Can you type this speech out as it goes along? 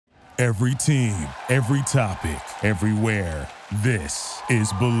Every team, every topic, everywhere. This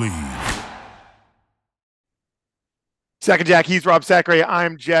is Believe. Second Jack, he's Rob Sacre.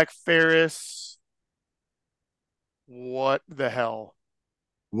 I'm Jack Ferris. What the hell?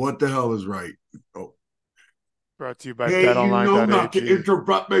 What the hell is right? Oh, Brought to you by hey, you know not to betonline.ag.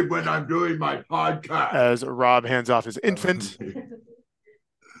 interrupt me when I'm doing my podcast. As Rob hands off his infant.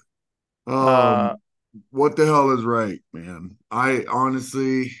 What the hell is right, man? I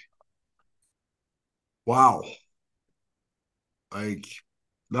honestly, wow, like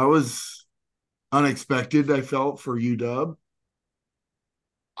that was unexpected. I felt for UW.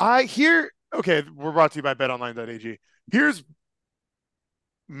 Okay, we're brought to you by betonline.ag. Here's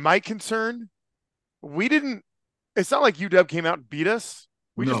my concern. It's not like UW came out and beat us.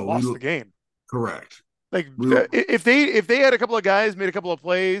 We just No, lost the game. correct. Like We if they had a couple of guys made a couple of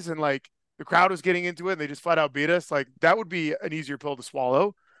plays and like the crowd was getting into it and they just flat out beat us, like that would be an easier pill to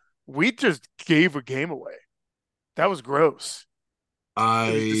swallow. We just gave a game away. That was gross. It was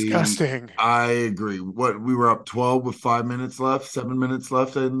I disgusting. I agree. What we were up 12 with 5 minutes left, 7 minutes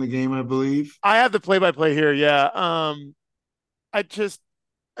left in the game, I believe. I have the play-by-play here. Yeah. I just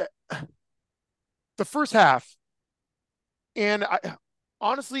uh, the first half, and I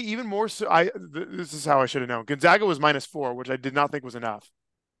honestly even more so. This is how I should have known. Gonzaga was -4, which I did not think was enough.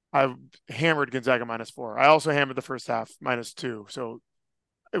 I hammered Gonzaga -4. I also hammered the first half -2, so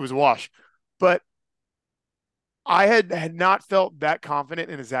it was a wash. But I had not felt that confident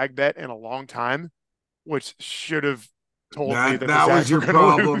in a Zag bet in a long time, which should have told me that the That was Zags were your going to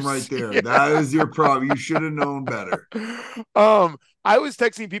problem right lose. there. Yeah. That is your problem. You should have known better. I was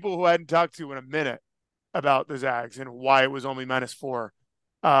texting people who I hadn't talked to in a minute about the Zags and why it was only -4.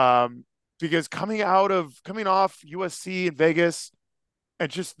 Because coming off USC and Vegas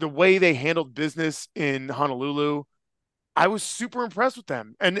and just the way they handled business in Honolulu, I was super impressed with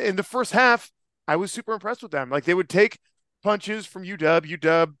them. And in the first half, I was super impressed with them. Like they would take punches from UW.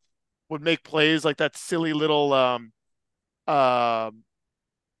 UW would make plays like that silly little uh,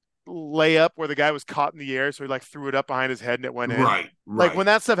 layup where the guy was caught in the air, so he like threw it up behind his head and it went in. Right, Like when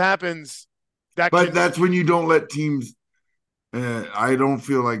right. that stuff happens, that But can that's when you don't let teams. I don't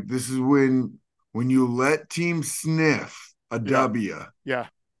feel like this is when you let teams sniff a yeah, W. yeah,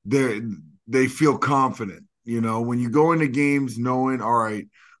 They feel confident. You know, when you go into games knowing, all right,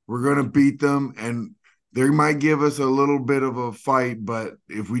 we're gonna beat them, and they might give us a little bit of a fight, but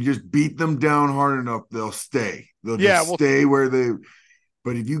if we just beat them down hard enough, they'll stay. They'll yeah. just Well, stay where they.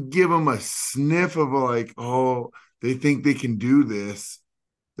 But if you give them a sniff of like, oh, they think they can do this,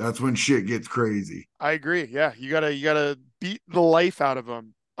 that's when shit gets crazy. I agree. Yeah, you gotta beat the life out of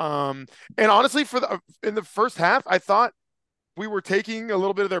them. And honestly, in the first half, I thought we were taking a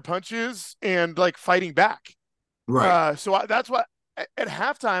little bit of their punches and like fighting back. Right. That's what at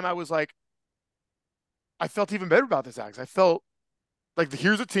halftime I was like, I felt even better about the Zags. I felt like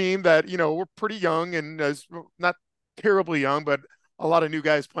here's a team that we're pretty young and not terribly young, but a lot of new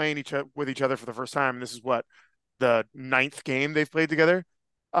guys playing with each other for the first time. And this is what the ninth game they've played together.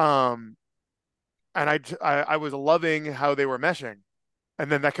 Um, and I was loving how they were meshing,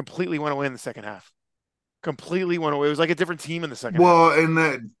 and then that completely went away in the second half. Completely went away. It was like a different team in the second half. Well,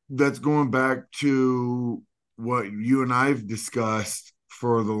 and that's going back to what you and I've discussed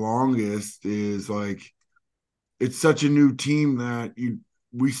for the longest is like it's such a new team that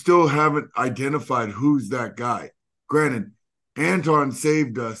we still haven't identified who's that guy. Granted, Anton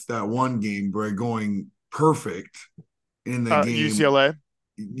saved us that one game by going perfect in the game. UCLA.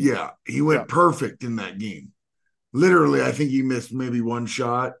 Yeah, he Yeah. went perfect in that game. Literally, I think he missed maybe one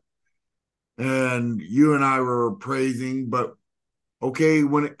shot. And you and I were praising, but okay,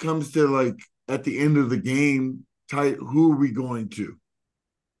 when it comes to like at the end of the game, tight, who are we going to?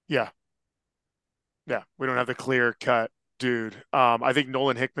 Yeah. Yeah. We don't have the clear cut dude. I think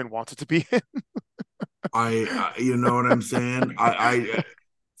Nolan Hickman wants it to be him. You know what I'm saying?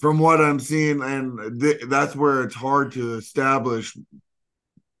 From what I'm seeing, and that's where it's hard to establish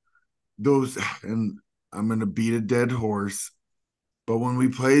those. And I'm going to beat a dead horse, but when we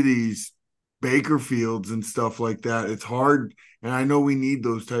play these Bakerfields and stuff like that, it's hard. And I know we need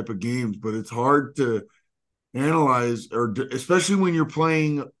those type of games, but it's hard to analyze, or especially when you're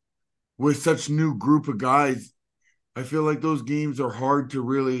playing with such new group of guys. I feel like those games are hard to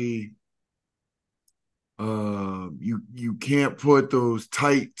really. You can't put those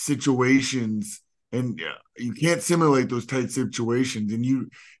tight situations, and you can't simulate those tight situations, and you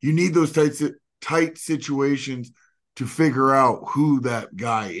need those tight situations to figure out who that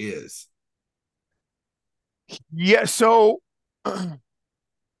guy is. Yeah. So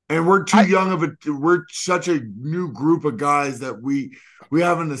And we're too young of a. We're such a new group of guys that we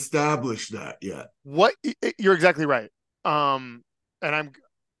haven't established that yet. You're exactly right. And I'm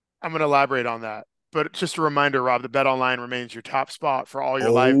going to elaborate on that. But just a reminder, Rob, the Bet Online remains your top spot for all your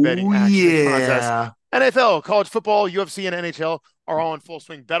live betting Oh action and contests. yeah. NFL, college football, UFC, and NHL are all in full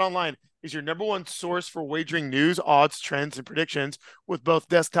swing. Bet Online is your number one source for wagering news, odds, trends, and predictions with both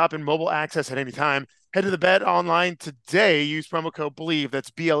desktop and mobile access at any time. Head to the Bet Online today. Use promo code BELIEVE,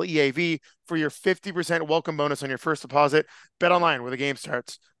 that's BLEAV, for your 50% welcome bonus on your first deposit. Bet Online, where the game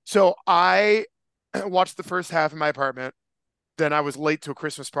starts. So I watched the first half in my apartment. Then I was late to a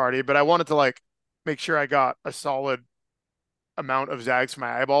Christmas party, but I wanted to like make sure I got a solid amount of Zags for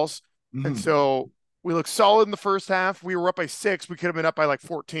my eyeballs. And so we looked solid in the first half. We were up by 6. We could have been up by like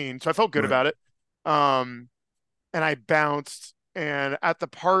 14. So I felt good about it. And I bounced. And at the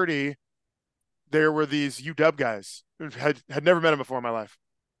party, there were these UW guys who had never met them before in my life.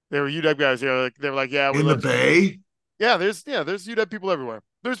 They were UW guys. They were like, yeah, we in the Bay. Yeah, there's UW people everywhere.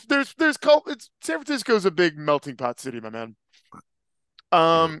 There's cult. San Francisco's a big melting pot city, my man.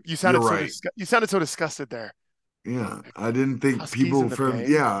 You sounded right. you sounded so disgusted there. Yeah, I didn't think Huskies people in the from. Bay?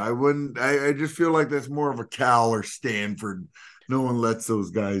 Yeah, I wouldn't. I just feel like that's more of a Cal or Stanford. No one lets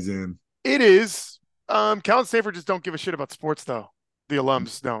those guys in. It is. Cal and Stanford just don't give a shit about sports, though. The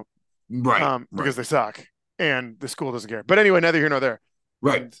alums don't, Right. because they suck and the school doesn't care. But anyway, neither here nor there.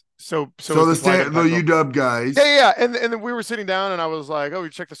 Right. And so the is the UW guys. Yeah. And then we were sitting down, and I was like, "Oh, we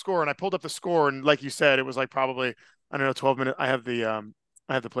check the score," and I pulled up the score, and like you said, it was like probably, I don't know, 12 minutes. I have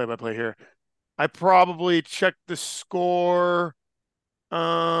the play-by-play here. I probably checked the score.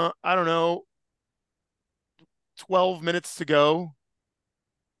 I don't know, 12 minutes to go.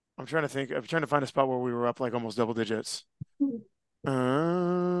 I'm trying to think. I'm trying to find a spot where we were up like almost double digits.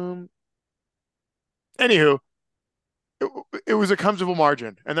 Anywho, it was a comfortable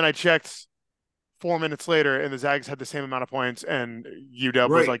margin. And then I checked 4 minutes later, and the Zags had the same amount of points, and UW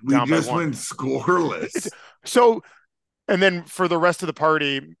was like We down by just 1. went scoreless. So, and then for the rest of the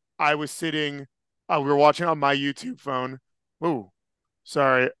party, I was sitting. We were watching on my YouTube phone. Ooh,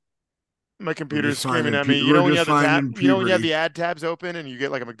 sorry. My computer's screaming at me. You know when you have the you know when you have the ad tabs open and you get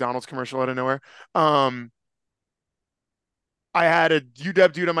like a McDonald's commercial out of nowhere. I had a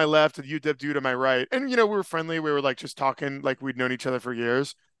UW dude on my left, a UW dude on my right, and we were friendly. We were like just talking like we'd known each other for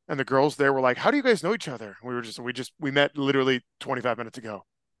years. And the girls there were like, "How do you guys know each other?" And we met literally 25 minutes ago,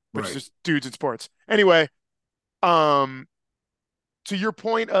 which is just dudes in sports. Anyway, to your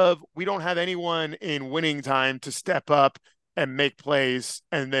point of we don't have anyone in winning time to step up and make plays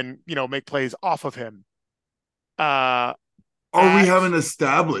and then, make plays off of him. We haven't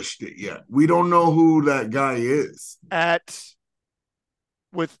established it yet. We don't know who that guy is. At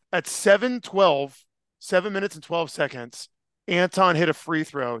 7:12, 7 minutes and 12 seconds, Anton hit a free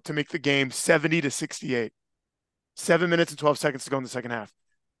throw to make the game 70-68. 7 minutes and 12 seconds to go in the second half.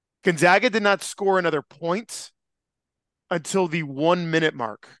 Gonzaga did not score another point until the 1 minute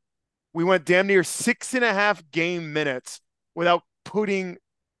mark. We went damn near 6.5 game minutes without putting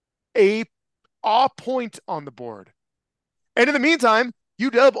a point on the board. And in the meantime,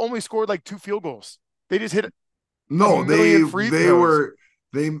 UW only scored like 2 field goals. They just hit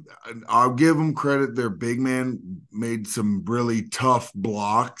I'll give them credit. Their big man made some really tough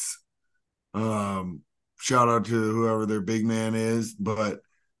blocks. Shout out to whoever their big man is, but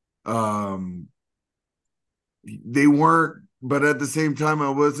they weren't. But at the same time,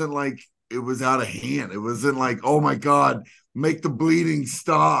 I wasn't like it was out of hand. It wasn't like, oh my God, make the bleeding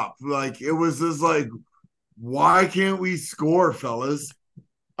stop. Like it was just like, why can't we score, fellas?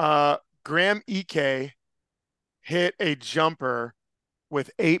 Graham Ike hit a jumper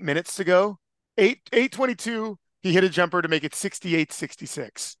with 8 minutes to go. 8:22, he hit a jumper to make it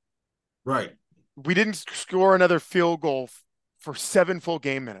 68-66. Right. We didn't score another field goal for 7 full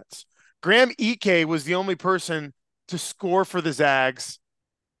game minutes. Graham Ike was the only person to score for the Zags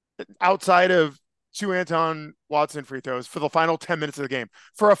outside of 2 Anton Watson free throws for the final 10 minutes of the game.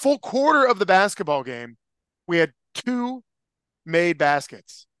 For a full quarter of the basketball game, we had 2 made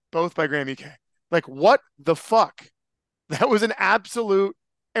baskets, both by Graham Ike. Like, what the fuck? That was an absolute,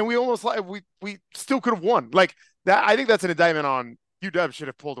 and we almost like we still could have won. Like that, I think that's an indictment on UW should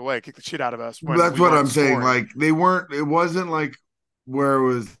have pulled away, kicked the shit out of us. That's what I'm saying. Like they weren't. It wasn't like where it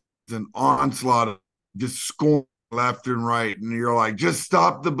was an onslaught of just scoring left and right, and you're like, just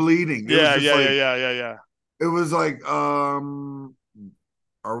stop the bleeding. Yeah. It was like, are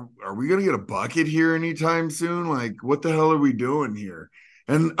we gonna get a bucket here anytime soon? Like, what the hell are we doing here?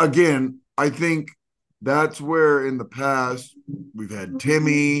 And again, I think that's where in the past we've had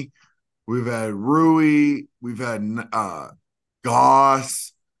Timmy, we've had Rui, we've had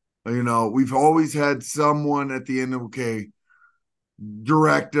Goss, We've always had someone at the end of, okay,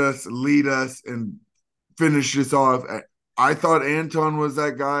 direct us, lead us, and finish this off. I thought Anton was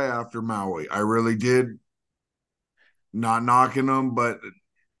that guy after Maui. I really did. Not knocking him, but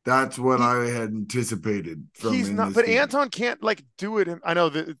that's what He, I had anticipated from he's in not, this but game. Anton can't like do it. I know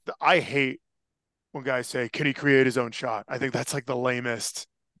that I hate when guys say, "Can he create his own shot?" I think that's like the lamest.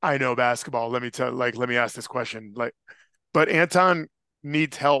 I know basketball. Let me ask this question. Like, but Anton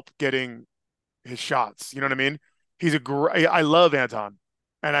needs help getting his shots. You know what I mean? He's a great. I love Anton,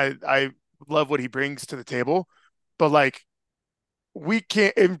 and I love what he brings to the table. But like, we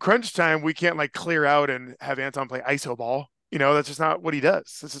can't in crunch time. We can't like clear out and have Anton play iso ball. That's just not what he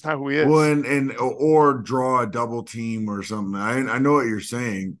does. That's just not who he Well, is. and or draw a double team or something. I know what you're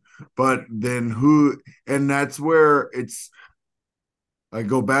saying, but then who? And that's where I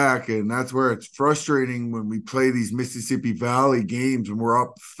go back, and that's where it's frustrating when we play these Mississippi Valley games and we're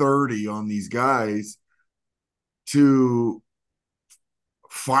up 30 on these guys to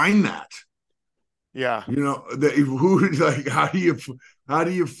find that. Yeah. Who like how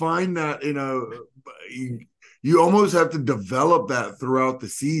do you find that you almost have to develop that throughout the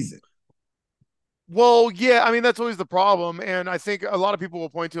season. Well, yeah, I mean that's always the problem, and I think a lot of people will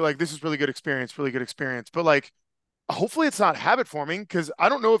point to like this is really good experience, but like hopefully it's not habit forming because I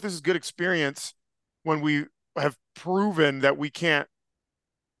don't know if this is good experience when we have proven that we can't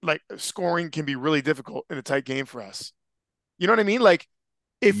like scoring can be really difficult in a tight game for us. You know what I mean? Like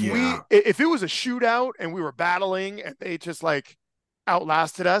Yeah. if it was a shootout and we were battling and they just like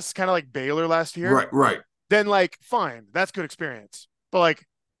outlasted us, kind of like Baylor last year, Right. then like fine, that's good experience. But like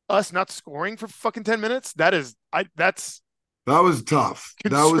us not scoring for fucking 10 minutes, that's That was tough.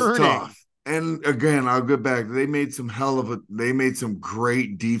 That was concerning. tough. And again, I'll get back. They made some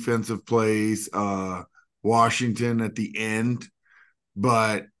great defensive plays. Washington at the end,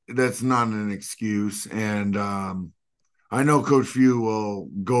 but that's not an excuse. And I know Coach Few will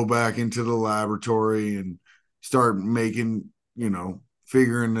go back into the laboratory and start making,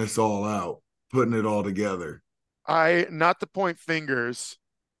 figuring this all out, putting it all together. I not to point fingers,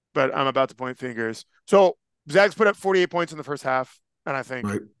 but I'm about to point fingers. So Zags put up 48 points in the first half, and I think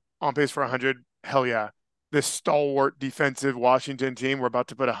Right. on pace for 100. Hell yeah. This stalwart defensive Washington team, we're about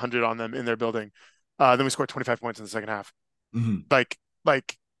to put 100 on them in their building. Then we scored 25 points in the second half. Mm-hmm. Like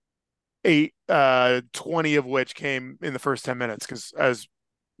 20 of which came in the first 10 minutes because as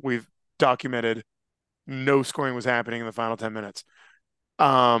we've documented, no scoring was happening in the final 10 minutes.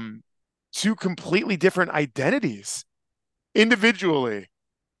 Um, Two completely different identities individually.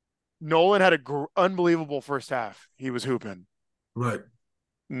 Nolan had an unbelievable first half. He was hooping. Right.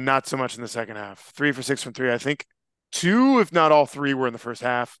 Not so much in the second half. 3 for 6 from three. I think two, if not all three, were in the first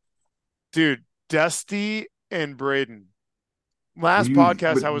half. Dude, Dusty and Braden. Last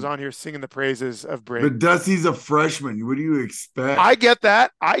podcast, But I was on here singing the praises of but Braden. Dusty's a freshman. What do you I expect? get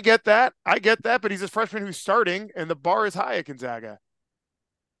that. I get that. I get that. But he's a freshman who's starting, and the bar is high at Gonzaga.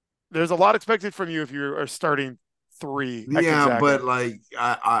 There's a lot expected from you if you are starting three at Yeah, Gonzaga. but like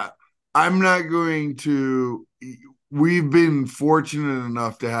I'm not going to. We've been fortunate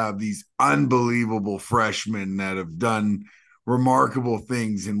enough to have these unbelievable freshmen that have done remarkable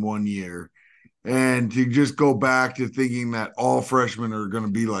things in one year, and to just go back to thinking that all freshmen are going to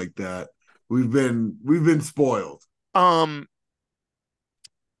be like that, we've been spoiled. Um,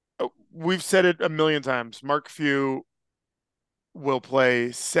 we've said it a million times. Mark Few will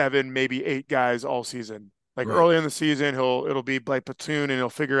play seven, maybe eight guys all season. Like Right. early in the season, it'll be like platoon and he'll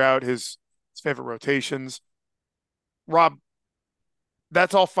figure out his favorite rotations. Rob,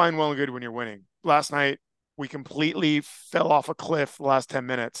 that's all fine, well and good when you're winning. Last night, we completely fell off a cliff the last 10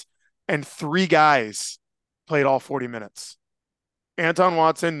 minutes, and three guys played all 40 minutes. Anton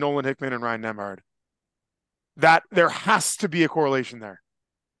Watson, Nolan Hickman, and Ryan Nemhard. That there has to be a correlation there.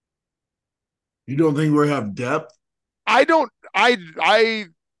 You don't think we have depth? I don't.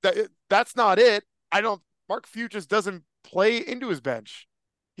 That's not it. I don't. Mark Few just doesn't play into his bench.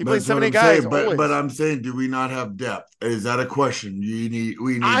 He plays That's what seven, eight I'm guys saying. But always. I'm saying, do we not have depth? Is that a question we need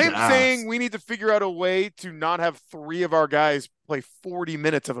to I'm ask? saying we need to figure out a way to not have three of our guys play 40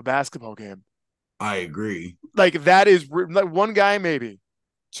 minutes of a basketball game. I agree. Like that is like one guy, maybe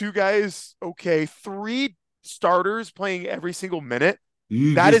two guys. Okay. Three starters playing every single minute.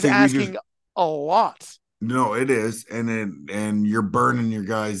 You That just is think we just asking a lot. no, it is, and you're burning your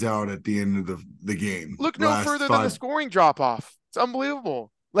guys out at the end of the game. Look no Last further than the five. scoring drop off. It's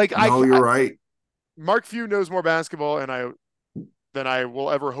unbelievable. Like No, you're right. Mark Few knows more basketball than I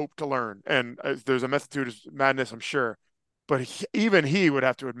will ever hope to learn. And there's a method to his madness, I'm sure. But even he would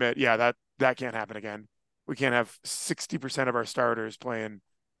have to admit, yeah, that can't happen again. We can't have 60% of our starters playing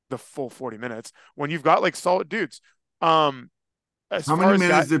the full 40 minutes when you've got like solid dudes. As How far many as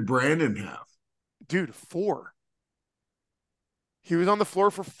minutes did Brandon have? dude, 4. He was on the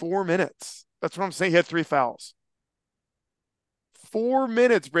floor for 4 minutes. That's what I'm saying. He had 3 fouls. 4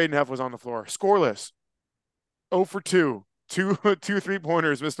 minutes Braden Huff was on the floor. Scoreless. 0 for 2. Two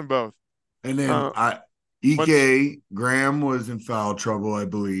 3-pointers, missed them both. And then Uh, EK Graham was in foul trouble, I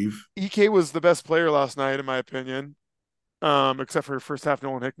believe. EK was the best player last night, in my opinion, except for first half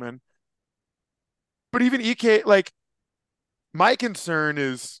Nolan Hickman. But even EK, like, my concern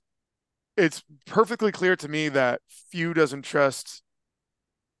is it's perfectly clear to me that Few doesn't trust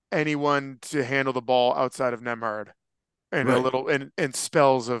anyone to handle the ball outside of Nemhard and a Right. little and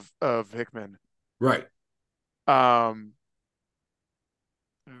spells of Hickman. Right. Um,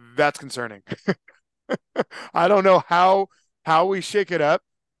 that's concerning. I don't know how we shake it up.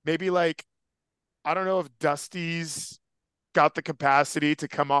 Maybe like I don't know if Dusty's got the capacity to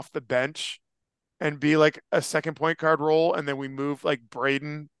come off the bench and be like a second point guard role, and then we move like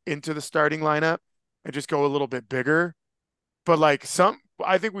Braden into the starting lineup and just go a little bit bigger. But like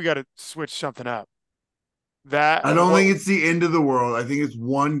I think we got to switch something up. That I don't what think it's the end of the world. I think it's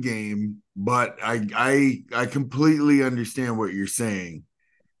one game, but I completely understand what you're saying.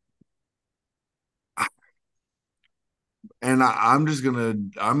 And I'm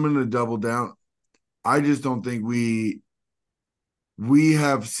gonna double down. I just don't think we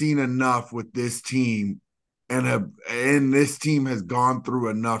have seen enough with this team and this team has gone through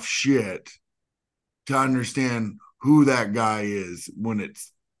enough shit to understand who that guy is when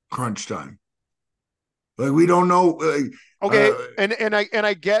it's crunch time. Like we don't know. okay, and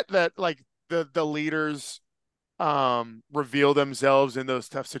I get that like the leaders reveal themselves in those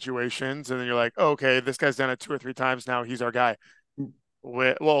tough situations, and then you're like, oh, okay, this guy's done it 2 or 3 times now. He's our guy.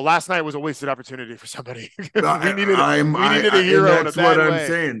 Well, last night was a wasted opportunity for somebody. we needed a and hero in a that's what bad I'm way.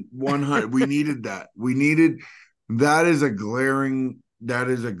 saying. 100. We needed that. We needed that is a glaring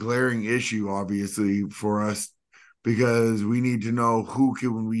issue, obviously, for us because we need to know who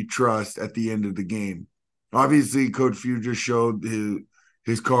can we trust at the end of the game. Obviously, Coach Few just showed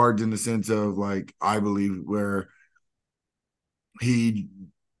his cards in the sense of like I believe where he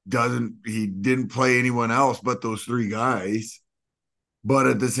he didn't play anyone else but those 3 guys. But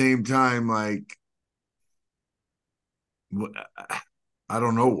at the same time, like I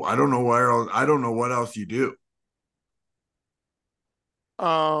don't know. I don't know where else. I don't know what else you do.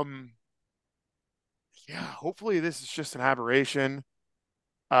 Um, yeah, hopefully this is just an aberration.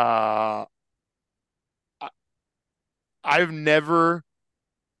 Uh, I, I've never,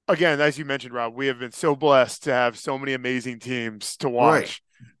 again, as you mentioned, Rob, we have been so blessed to have so many amazing teams to Right. watch.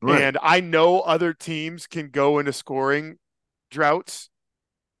 Right. And I know other teams can go into scoring droughts.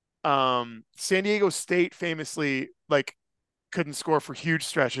 San Diego State famously like couldn't score for huge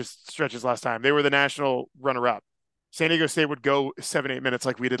stretches last time. They were the national runner-up. San Diego State would go 7-8 minutes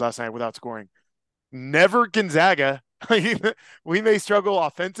like we did last night without scoring. Never Gonzaga. We may struggle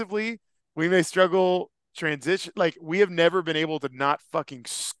offensively. We may struggle transition. Like we have never been able to not fucking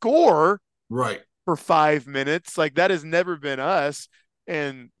score Right. for 5 minutes. Like that has never been us.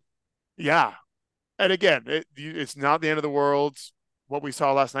 And yeah. And again, it's not the end of the world. What we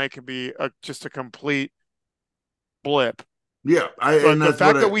saw last night can be just a complete blip. Yeah. But And the that's what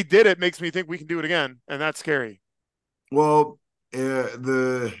fact that we did it makes me think we can do it again, and that's scary. well,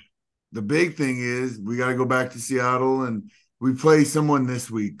 the big thing is we got to go back to Seattle and we play someone this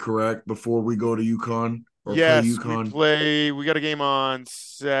week, correct? Before we go to UConn or play Yes, UConn, we got a game on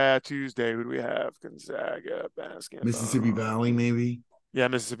Tuesday. Who do we have? Gonzaga Mississippi basketball. Valley, maybe. Yeah,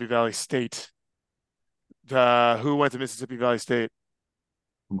 Mississippi Valley State. Who went to Mississippi Valley State?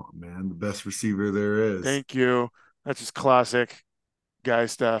 Come on, man, the best receiver there is. Thank you. That's just classic guy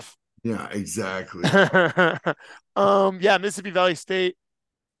stuff. Yeah, exactly. Yeah, Mississippi Valley State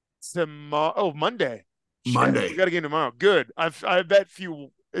tomorrow. Oh, Monday. Shit, we Monday. got a game tomorrow. Good. I bet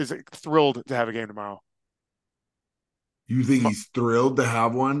Few is thrilled to have a game tomorrow. You think he's thrilled to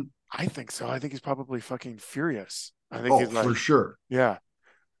have one? I think so. I think he's probably fucking furious. I think Oh, he's like, for sure. yeah.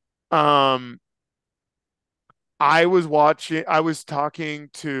 Um, I was talking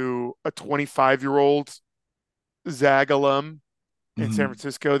to a 25-year-old Zag alum in San Mhm.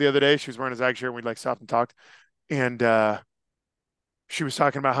 Francisco the other day. She was wearing a Zag shirt and we like stopped and talked. And she was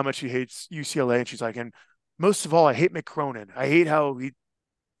talking about how much she hates UCLA. And she's like, and most of all, I hate Mick Cronin. I hate how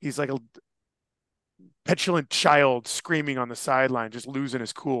he's like a petulant child screaming on the sideline, just losing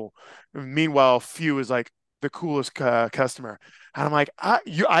his cool. And meanwhile, Few is like the coolest customer. And I'm like,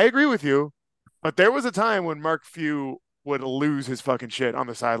 I agree with you, but there was a time when Mark Few would lose his fucking shit on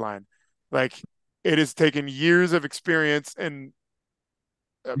the sideline. Like it has taken years of experience and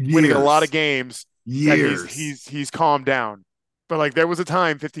winning a lot of Years. games that Years. he's calmed down. But like there was a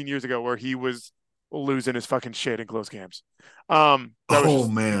time 15 years ago where he was losing his fucking shit in close games. That was Oh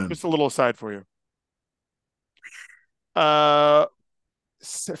man. just a little aside for you. Uh,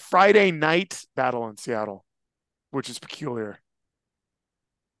 Friday night battle in Seattle, which is peculiar.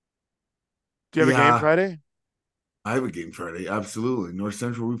 Do you have a game Yeah, Friday? I have a game Friday. Absolutely. North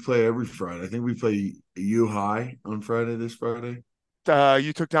Central, we play every Friday. I think we play U High on Friday this Friday.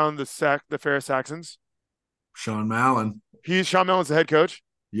 You took down the Ferris Saxons. Sean Mallon. Sean Mellon's the head coach.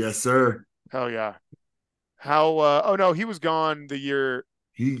 Yes, sir. Hell yeah. How? Oh no, he was gone the year.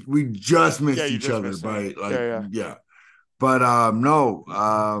 We just Yeah, missed you each just other missed him. by like Yeah. yeah. But no,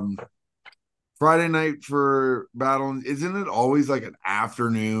 Friday night for battle, isn't it always like an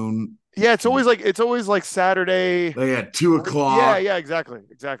afternoon? Yeah, it's always like Saturday. Like at 2 o'clock. Yeah, exactly.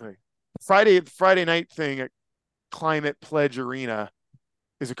 Friday night thing at Climate Pledge Arena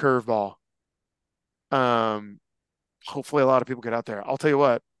is a curveball. Um, Hopefully a lot of people get out there. I'll tell you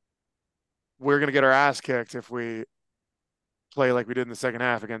what, we're gonna get our ass kicked if we play like we did in the second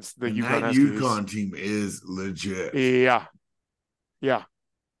half against the And Yukon that Huskies. UConn team is legit. Yeah, yeah.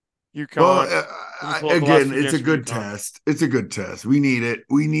 Well, UConn. Let me pull up the last again, few it's games a for good UConn. test. It's a good test. We need it.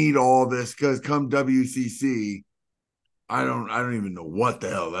 We need all this because come WCC, I don't even know what the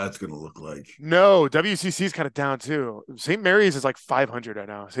hell that's going to look like. No, WCC is kind of down too. St. Mary's is like 500 right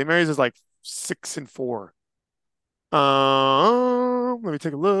now. St. Mary's is like 6-4. Let me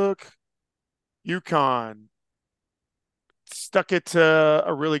take a look. UConn stuck it to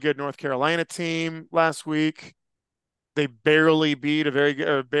a really good North Carolina team last week. They barely beat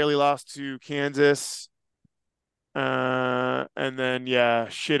barely lost to Kansas. And then yeah,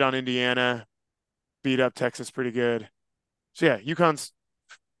 shit on Indiana, beat up Texas pretty good. So yeah, UConn's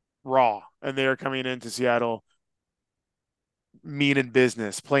raw, and they are coming into Seattle meaning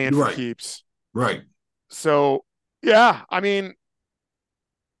business, playing for Right, keeps. right. So yeah, I mean,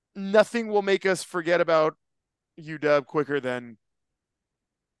 nothing will make us forget about UW quicker than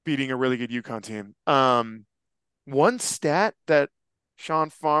beating a really good UConn team. One stat that Sean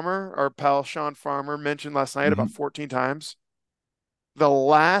Farmer, our pal Sean Farmer, mentioned last night about Mhm. 14 times. The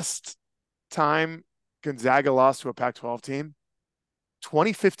last time Gonzaga lost to a Pac-12 team,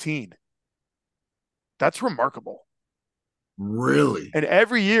 2015. That's remarkable. Really? And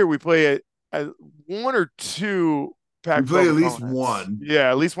every year we play a one or two We play Pac-12 at least opponents. one. Yeah,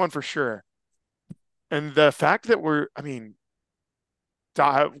 at least one for sure. And the fact that I mean,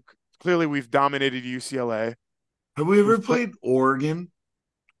 clearly we've dominated UCLA. Have we ever We've played. played Oregon?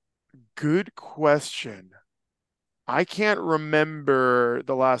 Good question. I can't remember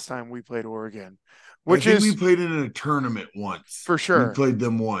the last time we played Oregon, I which think we is played in a tournament once. for We sure. played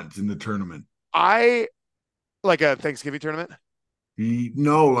them once in the tournament. I like a Thanksgiving tournament.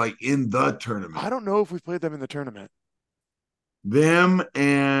 No, like in the I tournament. don't know if we played them in the tournament. Them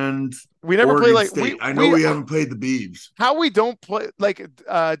and We never play Oregon like State. I know we we haven't played the Beavs. how we don't play like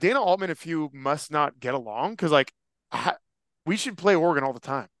Dana Altman. If you must not get along, because like we should play Oregon all the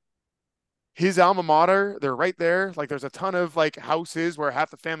time. His alma mater, they're right there. Like there's a ton of like houses where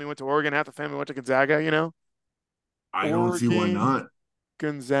half the family went to Oregon, half the family went to Gonzaga. I don't see why Oregon not.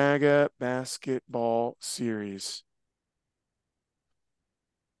 Gonzaga basketball series.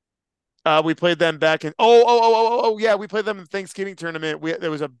 We played them back in yeah, we played them in the Thanksgiving tournament.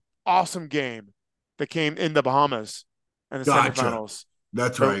 There was a awesome game that came in the Bahamas and the Gotcha. semifinals.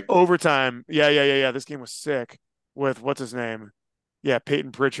 That's So right. overtime. Yeah. This game was sick with what's his name? Yeah,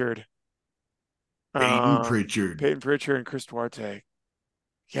 Peyton Pritchard. Peyton Pritchard. Peyton Pritchard and Chris Duarte.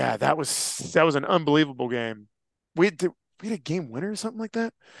 Yeah, that was an unbelievable game. We had a game winner or something like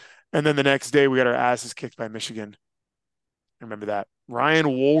that. And then the next day we got our asses kicked by Michigan. I remember that. Ryan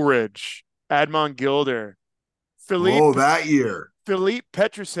Woolridge, Admon Gilder, Oh, Philippe that year. Philippe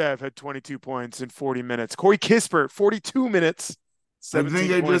Petrusev had 22 points in 40 minutes. Corey Kispert, 42 minutes, I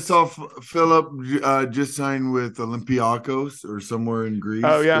think 17 I just points. saw Philip just signed with Olympiakos or somewhere in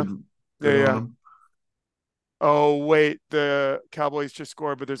Oh Greece. yeah. Good on Yeah. him. Oh wait, the Cowboys just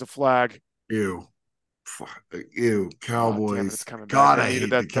scored, but there's a flag. Ew. Ew. Oh damn it, it's Cowboys. coming back. God, I I needed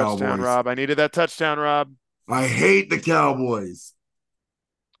hate the that touchdown, Cowboys. Rob. I needed that touchdown, Rob. I hate the Cowboys.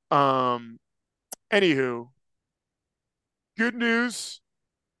 Um, Anywho, good news.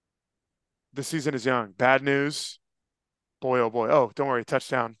 The season is young. Bad news. Boy, oh boy. Oh, don't worry.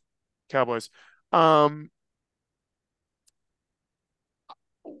 Touchdown, Cowboys. Um,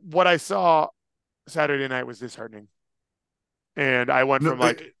 what I saw Saturday night was disheartening. And I went No, from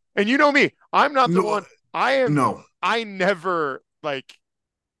like, and you know me, I'm not the no, one. I am, no. I never like,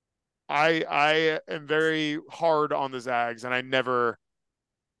 I am very hard on the Zags, and I never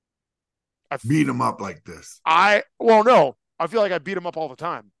beat them up like this. Well, no, I feel like I beat them up all the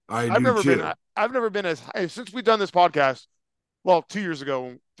time. I I've do never been, too. I've never been as high since we've done this podcast. Well, 2 years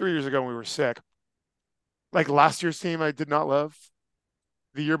ago, 3 years ago, when we were sick. Like last year's team, I did not love.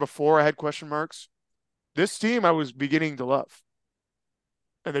 The year before, I had question marks. This team, I was beginning to love,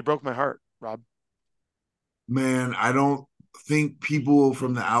 and they broke my heart, Rob. Man, I don't think people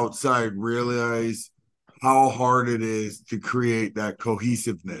from the outside realize how hard it is to create that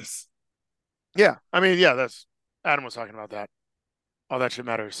cohesiveness. Yeah, I mean, yeah, that's Adam was talking about that. All that shit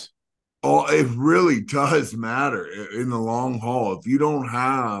matters. Oh, it really does matter in the long haul. If you don't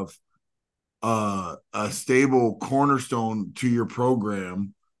have a stable cornerstone to your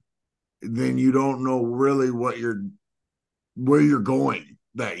program, then you don't know really where you're going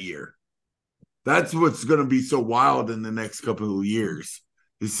that year. That's what's going to be so wild in the next couple of years,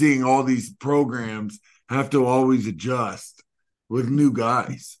 is seeing all these programs have to always adjust with new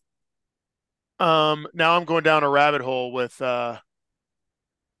guys. Now I'm going down a rabbit hole with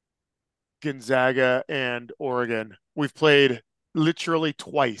Gonzaga and Oregon. We've played literally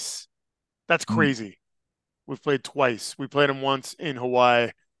twice. That's crazy. We've played twice. We played them once in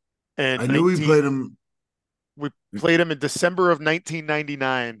Hawaii and I knew we played them. we played them in December of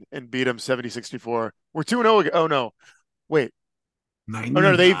 1999 and beat them 70-64. We're 2-0. Oh no. Wait. Oh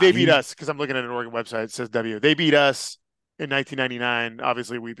no, they beat 99. us because I'm looking at an Oregon website. It says W. They beat us in 1999.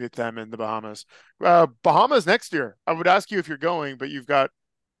 Obviously, we beat them in the Bahamas. Bahamas next year. I would ask you if you're going, but you've got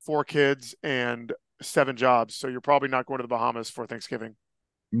 4 kids and 7 jobs, so you're probably not going to the Bahamas for Thanksgiving.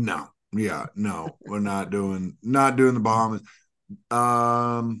 No. Yeah, no. We're not doing the Bahamas.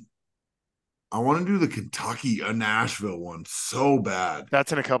 I want to do the Kentucky, Nashville one so bad.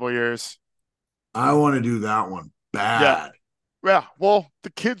 That's in a couple of years. I want to do that one bad. Yeah. Well, the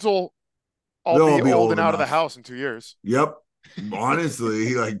kids will all They'll be be old old and out of the enough. house in 2 years. Yep.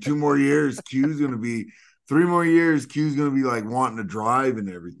 Honestly, like 2 more years, Q's gonna be 3 more years, Q's gonna be like wanting to drive and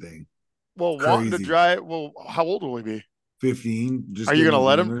everything. Well, wanting to Crazy. drive. Well, how old will he be? 15, just Are you getting going to his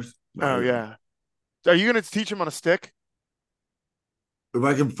let him? learners. Oh, Yeah. yeah. Are you going to teach him on a stick? If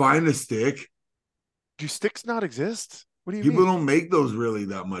I can find a stick, Do sticks not exist? What do you people mean? don't make those really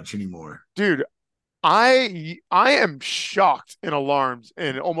that much anymore. Dude, I am shocked and alarmed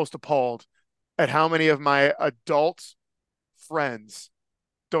and almost appalled at how many of my adult friends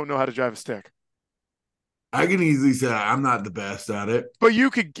don't know how to drive a stick. I can easily say I'm not the best at it. But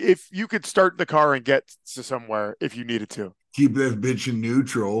if you could start the car and get to somewhere if you needed to. Keep that bitch in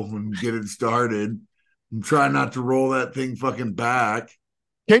neutral and get it started. And try not to roll that thing fucking back.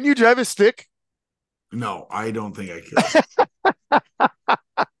 Can you drive a stick? No, I don't think I could.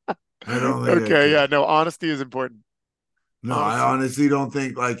 I don't think I Okay, could. yeah, no, honesty is important. No, I Honesty. honestly don't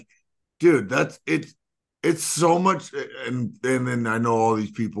think like, dude, that's it's so much and then I know all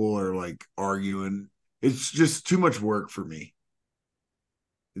these people are like arguing. It's just too much work for me.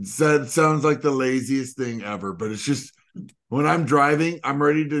 It sounds like the laziest thing ever, but it's just when I'm driving, I'm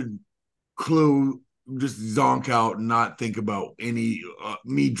ready to just zonk out and not think about any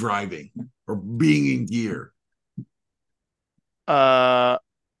me driving or being in gear. How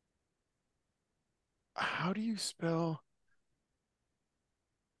do you spell?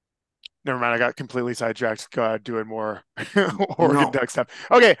 Never mind. I got completely sidetracked. Doing more Oregon No. Duck stuff.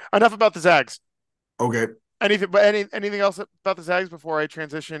 Okay, enough about the Zags. Okay. Anything else about the Zags before I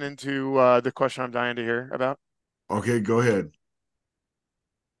transition into the question I'm dying to hear about? Okay, go ahead.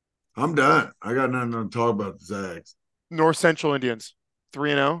 I'm done. I got nothing to talk about the Zags. North Central Indians,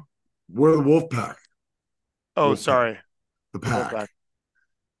 3-0. We're the Wolf Pack. Oh, Wolf sorry, The the Wolfpack.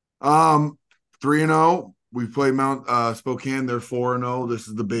 pack. 3-0. We play Mount Spokane. They're 4-0. This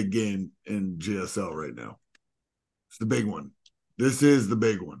is the big game in GSL right now. It's the big one. This is the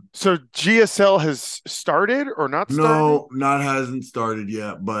big one. So GSL has started or not started? No, not hasn't started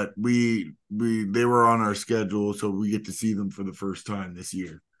yet, but they were on our schedule, so we get to see them for the first time this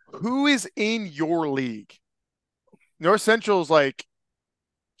year. Who is in your league? North Central's like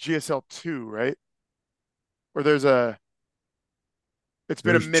GSL 2, right? Or it's been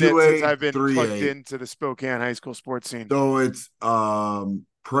a There's minute 2A, since I've been 3A. plugged into the Spokane high school sports scene. So it's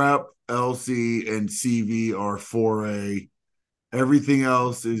prep, LC, and CV are 4A. Everything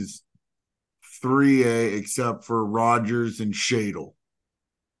else is 3A except for Rogers and Shadle.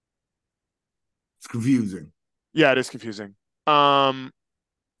 It's confusing. Yeah, it is confusing.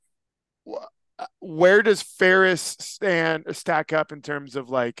 Where does Ferris stack up in terms of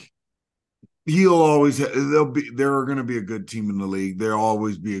like? He'll always they're going to be a good team in the league. They'll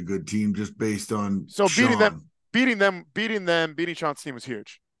always be a good team just based on So Sean. beating Sean's team was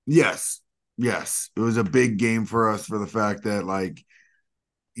huge. Yes. It was a big game for us for the fact that like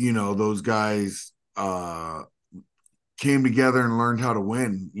those guys came together and learned how to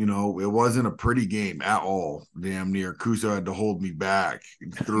win. It wasn't a pretty game at all. Damn near Kuso had to hold me back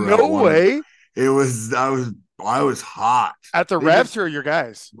throughout No one. way. It was I was hot At the they refs just or your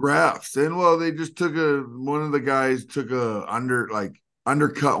guys? refs, and well, they just took one of the guys took a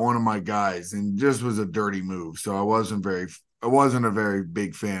undercut one of my guys, and just was a dirty move. So I wasn't a very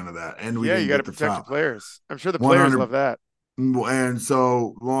big fan of that, and we Yeah, you didn't got to get the protect your foul. players. I'm sure the players 100. love that. And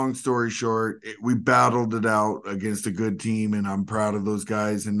so, long story short, we battled it out against a good team, and I'm proud of those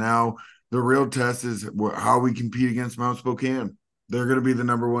guys. And now the real test is how we compete against Mount Spokane. They're going to be the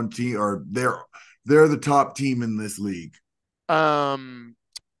number one team, or they're the top team in this league. Um,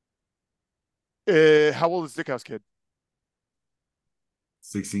 how old is Dickhouse kid?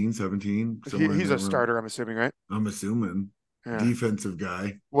 16, 17, somewhere in He's that a room. starter, I'm assuming, right? I'm assuming. Yeah. Defensive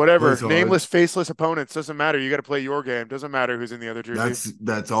guy. Whatever. Plays hard. Nameless, faceless opponents. Doesn't matter. You got to play your game. Doesn't matter who's in the other jersey.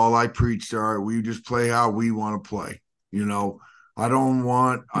 That's all I preach to our. We just play how we want to play. I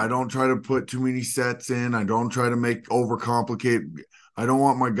don't try to put too many sets in. I don't try to make overcomplicate. I don't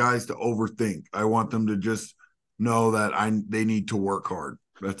want my guys to overthink. I want them to just know that they need to work hard.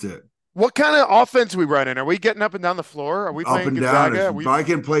 That's it. What kind of offense are we running? Are we getting up and down the floor? Are we Up playing and down. Gonzaga? If I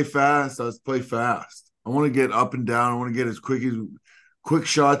can play fast, let's play fast. I want to get up and down. I want to get as quick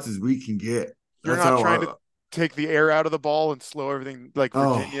shots as we can get. You're That's not how trying to take the air out of the ball and slow everything like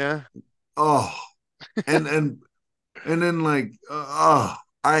Virginia. Oh, and then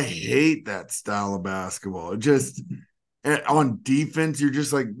I hate that style of basketball. It just on defense, you're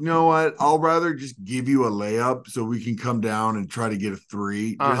just like, you know what? I'll rather just give you a layup so we can come down and try to get a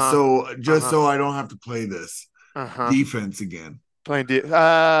three, so I don't have to play this defense again. Playing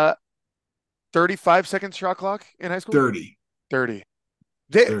 35 seconds shot clock in high school. 30.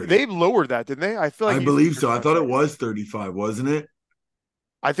 They lowered that, didn't they? I feel like I believe so. I thought it was 35, wasn't it?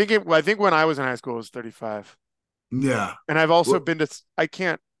 I think when I was in high school it was 35. Yeah. And I've also been to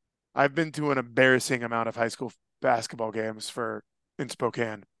I've been to an embarrassing amount of high school basketball games in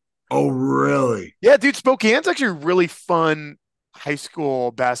Spokane. Oh, really? Yeah, dude, Spokane's actually a really fun high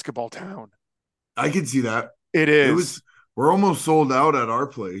school basketball town. I can see that. It is. We're almost sold out at our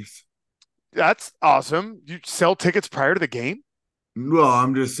place. That's awesome. You sell tickets prior to the game? Well,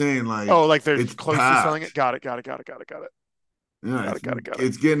 I'm just saying, like they're close packed. to selling it. Got it. Yeah,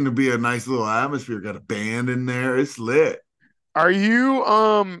 it's getting to be a nice little atmosphere. Got a band in there. It's lit. Are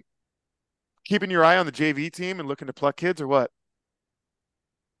you keeping your eye on the JV team and looking to pluck kids or what?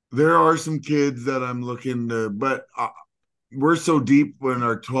 There are some kids that I'm looking to, but we're so deep in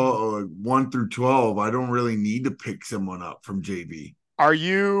our 1 through 12. I don't really need to pick someone up from JV.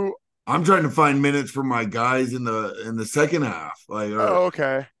 I'm trying to find minutes for my guys in the second half.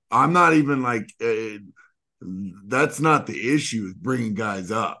 Okay. I'm not even that's not the issue with bringing guys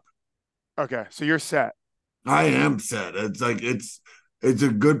up. Okay, so you're set. I am set. It's a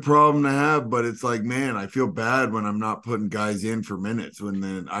good problem to have, but it's like, man, I feel bad when I'm not putting guys in for minutes when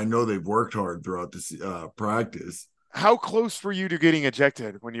then I know they've worked hard throughout this practice. How close were you to getting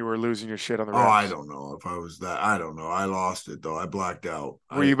ejected when you were losing your shit on the refs? Oh, I don't know if I was that. I don't know. I lost it though. I blacked out.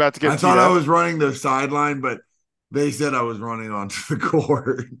 Were you about to get? I thought I was running the sideline, but they said I was running onto the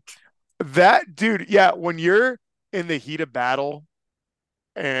court. That dude, yeah. When you're in the heat of battle,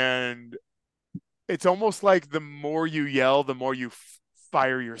 and it's almost like the more you yell, the more you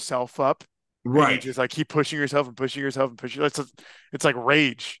fire yourself up. Right. You just like keep pushing yourself and pushing yourself and pushing. It's like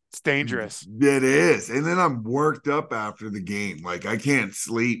rage. It's dangerous. It is. And then I'm worked up after the game. Like I can't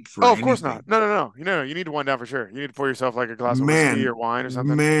sleep for of course not. No. You need to wind down for sure. You need to pour yourself like a glass of whiskey or wine or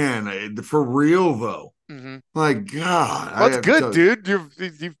something. Man, for real though. Mm-hmm. Like God. Well, that's good, dude.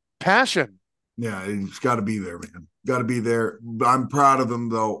 You've passion. Yeah, it's got to be there, man. Got to be there. I'm proud of them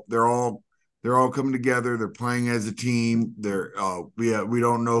though. They're all coming together. They're playing as a team. We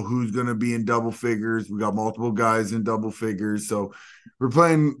don't know who's going to be in double figures. We got multiple guys in double figures. So we're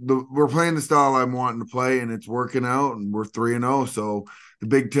playing the style I'm wanting to play, and it's working out. And we're 3-0. So the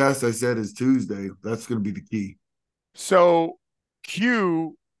big test I said is Tuesday. That's going to be the key. So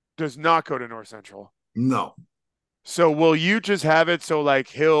Q does not go to North Central. No. So will you just have it so like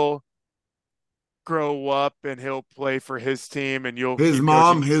he'll grow up and he'll play for his team and you'll his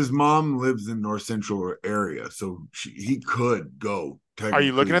mom lives in North Central area, so he could go. Are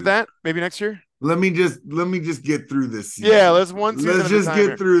you looking at that maybe next year? Let me just get through this season. Yeah, let's just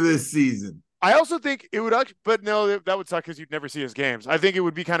get through this season. I also think it would actually, but no, that would suck because you'd never see his games. I think it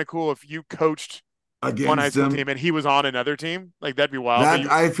would be kind of cool if you coached against one high school team and he was on another team. Like that'd be wild.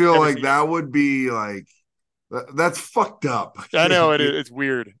 I feel like that would be like that's fucked up. I know it's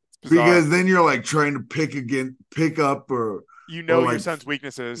weird. Because then you're like trying to pick up or you know your like, son's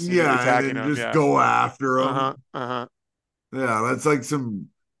weaknesses. Yeah, attacking and then him. just go after him. Yeah, that's like some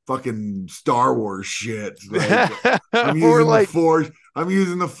fucking Star Wars shit. Like I'm Or using the like, force. I'm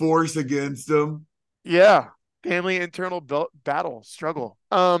using the force against him. yeah, family internal battle struggle.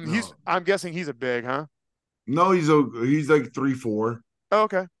 No, I'm guessing he's a big, huh? no, he's like 3'4". Oh,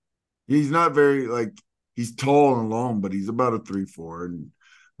 okay. He's not very like he's tall and long, but he's about a 3'4". And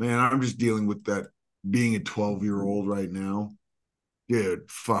man, I'm just dealing with that being a 12-year-old right now. Dude,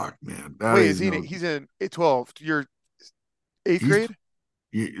 fuck, man. That Wait, is no. he's in 12. You're eighth He's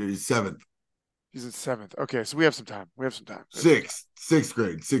grade? seventh, He's in seventh. Okay, so we have some time. sixth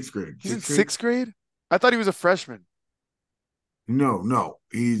grade, sixth grade, He's in sixth grade. sixth grade? I thought he was a freshman. No,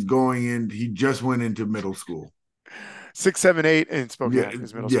 he's going in. He just went into middle school. 6, 7, 8 in Yeah, Spokane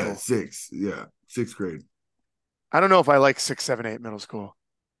is middle yeah, school. sixth grade. I don't know if I like 6, 7, 8 middle school.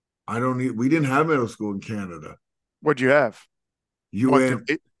 I don't need. We didn't have middle school in Canada. What'd you have? You 1 through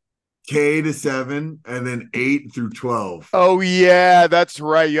went 8? K to 7, and then 8 through 12. Oh yeah, that's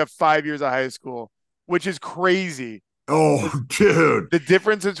right. You have 5 years of high school, which is crazy. Oh, dude. The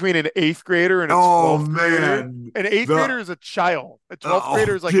difference between an 8th grader and a Oh 12th grader. man. An 8th grader is a child. A 12th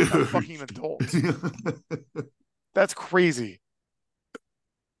grader is like dude. a fucking adult. That's crazy.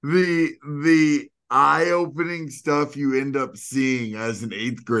 The eye-opening stuff you end up seeing as an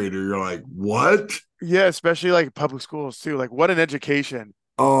 8th grader, you're like, what? Yeah, especially like public schools too. Like, what an education.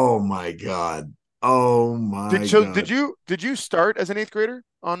 Oh my God. Oh my God. Did you start as an 8th grader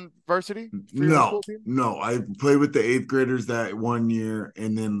on varsity for your school team? No. I played with the 8th graders that 1 year,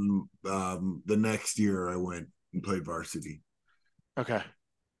 and then the next year I went and played varsity. Okay.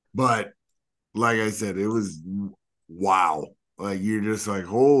 But like I said, it was wow. Like you're just like,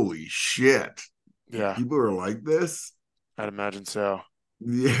 holy shit. Yeah. People are like this. I'd imagine so.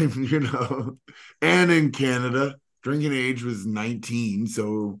 Yeah, and in Canada, drinking age was 19,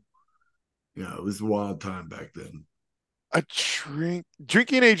 so yeah, it was a wild time back then.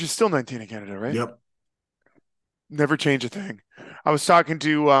 Drinking age is still 19 in Canada, right? Yep. Never change a thing. I was talking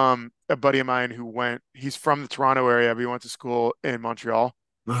to a buddy of mine he's from the Toronto area, but he went to school in Montreal.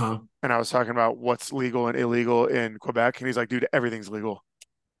 Uh-huh. And I was talking about what's legal and illegal in Quebec. And he's like, dude, everything's legal.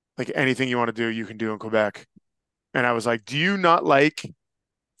 Like anything you want to do, you can do in Quebec. And I was like, do you not like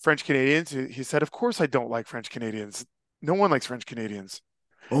French Canadians? He said, of course I don't like French Canadians. No one likes French Canadians.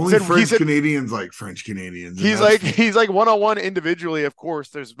 Only French Canadians like French Canadians. He's like one-on-one individually, of course,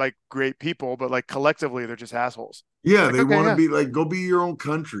 there's like great people, but like collectively, they're just assholes. Yeah, like, they want to be like, go be your own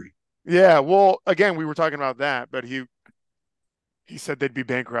country. Yeah, well, again, we were talking about that, but he said they'd be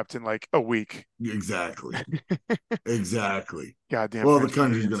bankrupt in like a week. Exactly. Exactly. Goddamn. Well, the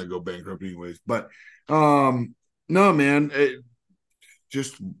country's going to go bankrupt anyways. But no, man,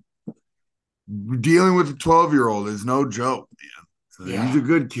 just dealing with a 12-year-old is no joke, man. So yeah. He's a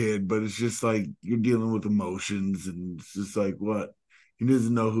good kid, but it's just like you're dealing with emotions, and it's just like, what? He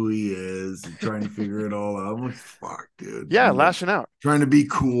doesn't know who he is and trying to figure it all out. I'm like, fuck, dude. Yeah, lashing out. Trying to be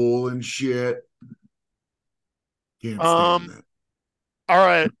cool and shit. Can't stand that. All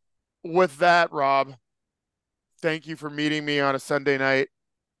right. With that, Rob, thank you for meeting me on a Sunday night.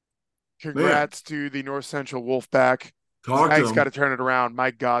 Congrats to the North Central Wolfpack. Zags got to turn it around.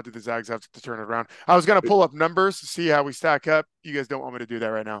 My God, did the Zags have to turn it around? I was going to pull up numbers to see how we stack up. You guys don't want me to do that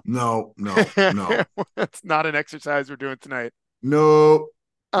right now. No. It's not an exercise we're doing tonight. No.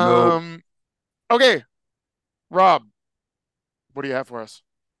 Okay. Rob, what do you have for us?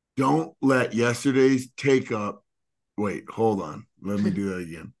 Don't let yesterday's take up. Wait, hold on. Let me do that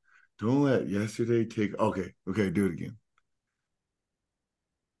again. Don't let yesterday take. Okay, do it again.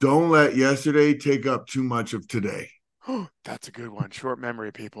 Don't let yesterday take up too much of today. That's a good one. Short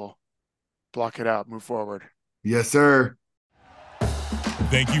memory, people. Block it out. Move forward. Yes, sir.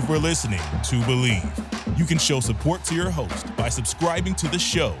 Thank you for listening to Believe. You can show support to your host by subscribing to the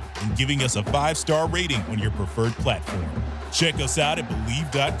show and giving us a 5-star rating on your preferred platform. Check us out at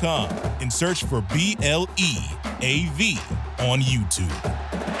Believe.com and search for BLEAV on YouTube.